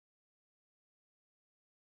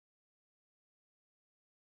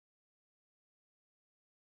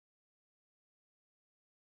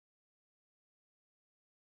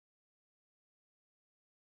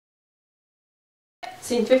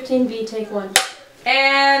Scene 15B, take 1.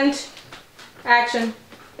 And action.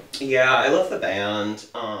 Yeah, I love the band.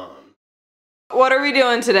 What are we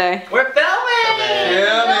doing today? We're filming!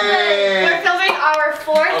 We're filming our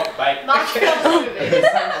 4th mock film movie.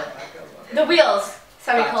 The Wheels.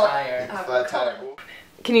 Sorry, Flat tire.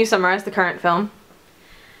 Can you summarize the current film?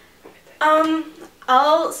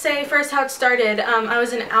 I'll say first how it started. I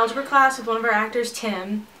was in algebra class with one of our actors,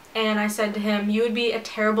 Tim, and I said to him, "You would be a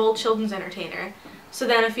terrible children's entertainer." So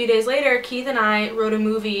then a few days later, Keith and I wrote a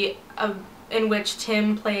movie in which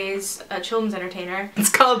Tim plays a children's entertainer. It's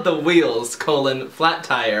called The Wheels, flat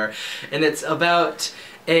tire, and it's about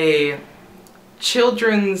a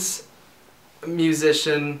children's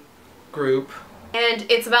musician group. And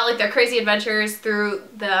it's about like their crazy adventures through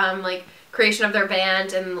the like creation of their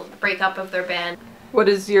band and the breakup of their band. What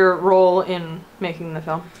is your role in making the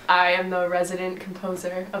film? I am the resident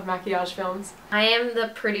composer of Maquillage films. I am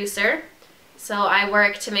the producer, so I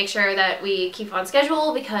work to make sure that we keep on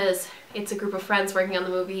schedule because it's a group of friends working on the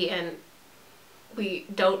movie and we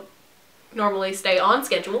don't normally stay on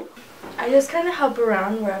schedule. I just kind of help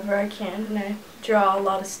around wherever I can, and I draw a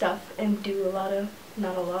lot of stuff and do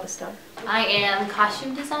not a lot of stuff. I am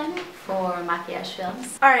costume designer for Maquillage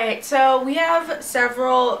films. Alright, so we have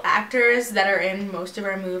several actors that are in most of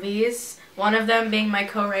our movies, one of them being my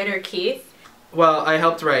co-writer Keith. Well, I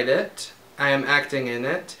helped write it, I am acting in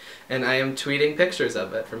it, and I am tweeting pictures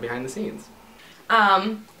of it from behind the scenes.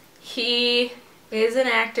 He is an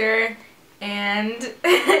actor, and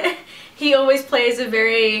he always plays a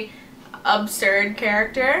very absurd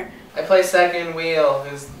character. I play second wheel,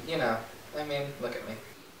 who's, you know, I mean, look at me.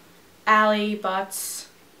 Allie Butts,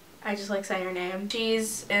 I just like saying her name.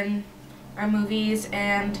 She's in our movies,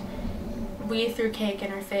 and we threw cake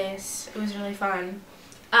in her face. It was really fun.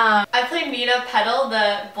 I play Nina Petal,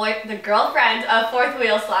 the girlfriend of Fourth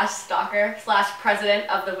Wheel / stalker / president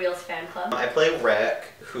of the Wheels fan club. I play Rick,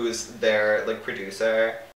 who's their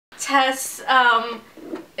producer. Tess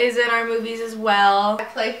is in our movies as well. I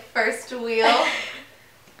play First Wheel,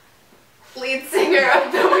 lead singer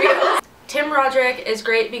of the Wheels. Tim Roderick is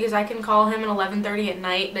great because I can call him at 11:30 at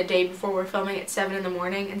night the day before we're filming at 7 in the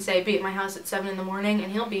morning and say, "Be at my house at 7 in the morning,"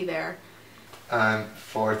 and he'll be there. I'm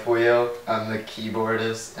Fourth Wheel. I'm the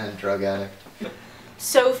keyboardist and drug addict.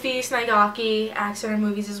 Sophie Snygaki acts in our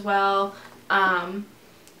movies as well.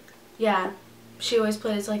 Yeah, she always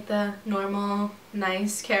plays like the normal,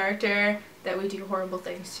 nice character that we do horrible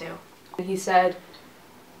things to. He said,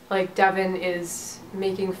 like, Devin is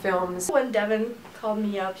making films. When Devin called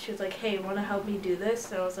me up, she was like, "Hey, want to help me do this?"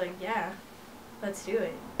 And I was like, "Yeah, let's do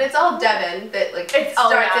it." It's all Devin that like It's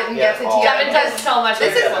starts yeah. it and gets it together. Devin does so much.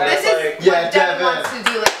 This is what Devin wants to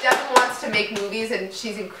do. Like Devin wants to make movies, and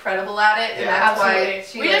she's incredible at it, and that's why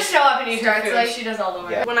we just show up and eat her starts food. like She does all the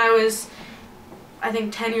work. Yeah. When I was, I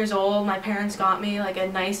think 10 years old, my parents got me like a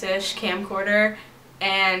nice-ish camcorder,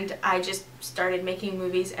 and I just started making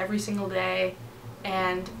movies every single day,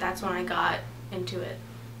 and that's when I got into it.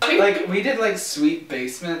 Like, we did Sweet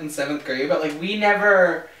Basement in 7th grade, but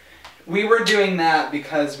we were doing that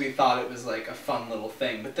because we thought it was a fun little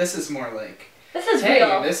thing, but this is more this is hey,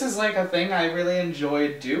 real. this is a thing I really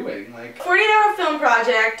enjoyed doing. 48-hour film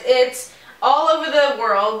project. It's all over the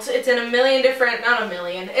world. It's in a million different, not a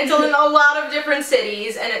million, it's in a lot of different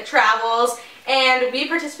cities, and it travels, and we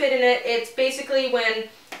participate in it. It's basically when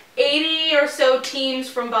 80 or so teams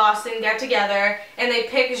from Boston get together and they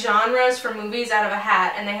pick genres for movies out of a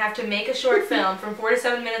hat, and they have to make a short film from 4 to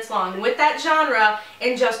 7 minutes long with that genre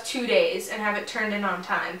in just 2 days and have it turned in on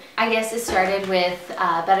time. I guess it started with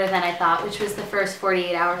Better Than I Thought, which was the first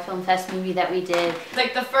 48-hour film fest movie that we did.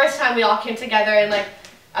 Like the first time we all came together, and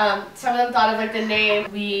some of them thought of the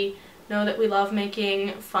name. We know that we love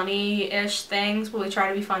making funny-ish things, but we try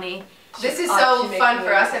to be funny. This is so fun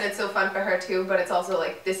for us, and it's so fun for her too, but it's also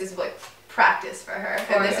this is practice for her,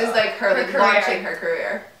 and this is her launching her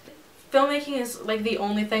career. Filmmaking is the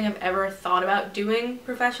only thing I've ever thought about doing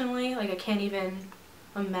professionally. I can't even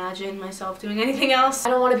imagine myself doing anything else. I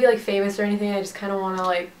don't want to be famous or anything. I just kind of want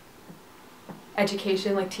to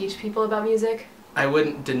education, teach people about music. I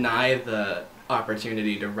wouldn't deny the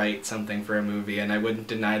opportunity to write something for a movie, and I wouldn't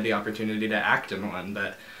deny the opportunity to act in one,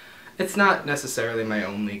 but it's not necessarily my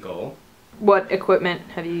only goal. What equipment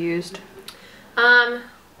have you used?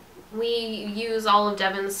 We use all of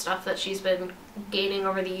Devin's stuff that she's been gaining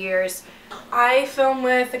over the years. I film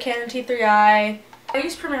with the Canon T3i. I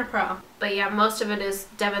use Premiere Pro. But yeah, most of it is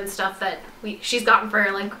Devin's stuff that she's gotten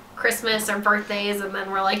for Christmas or birthdays, and then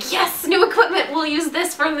we're like, yes, new equipment, we'll use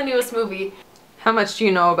this for the newest movie. How much do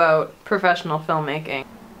you know about professional filmmaking?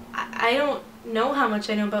 I don't know how much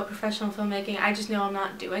I know about professional filmmaking. I just know I'm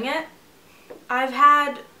not doing it. I've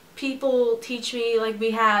had people teach me, like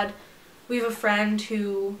we have a friend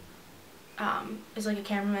who is like a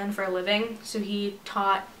cameraman for a living, so he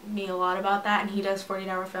taught me a lot about that, and he does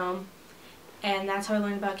 48-hour film, and that's how I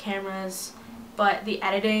learned about cameras. But the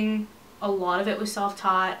editing, a lot of it was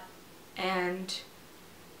self-taught and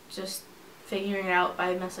just figuring it out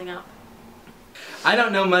by messing up. I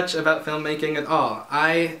don't know much about filmmaking at all.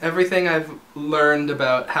 Everything I've learned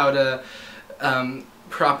about how to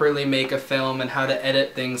properly make a film and how to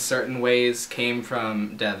edit things certain ways came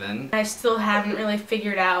from Devin. I still haven't really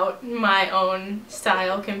figured out my own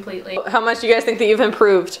style completely. How much do you guys think that you've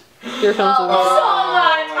improved your films? So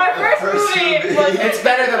much! Our first movie was... It's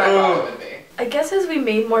better than I thought it would be. I guess as we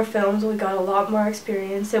made more films, we got a lot more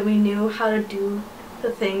experience and we knew how to do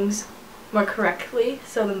the things more correctly,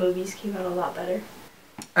 so the movies came out a lot better.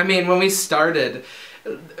 I mean, when we started,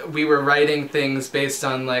 we were writing things based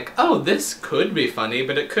on like, oh, this could be funny,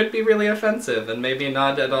 but it could be really offensive and maybe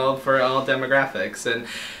not at all for all demographics and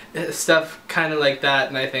stuff kind of like that,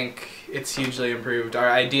 and I think it's hugely improved. Our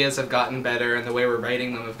ideas have gotten better and the way we're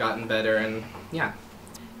writing them have gotten better, and yeah.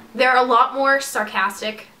 They're a lot more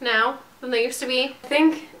sarcastic now than they used to be. I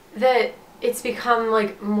think that it's become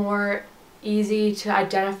like more easy to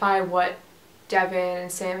identify what Devin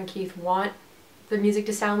and Sam and Keith want the music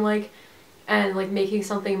to sound like, and like making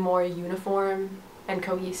something more uniform and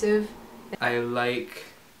cohesive. I like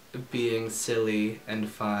being silly and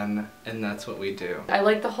fun, and that's what we do. I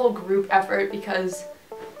like the whole group effort because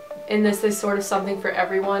in this there's sort of something for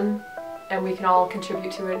everyone and we can all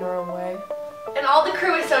contribute to it in our own way. And all the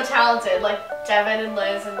crew is so talented, like Devin and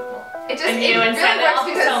Liz and It just and it you and really Sam, they works all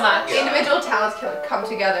do because so much. individual talents can come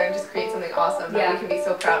together and just create something awesome that we can be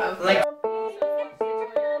so proud of. Like,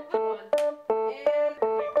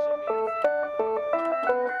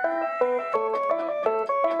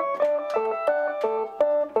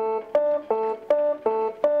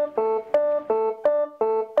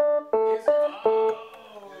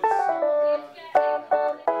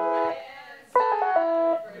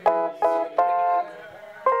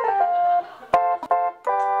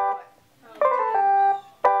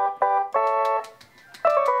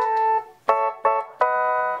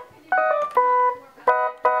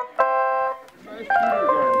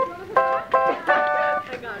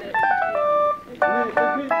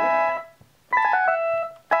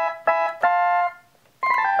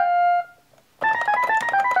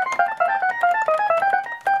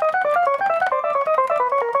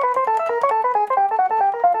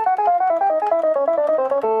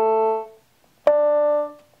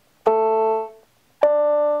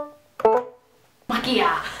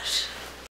 Maquillage.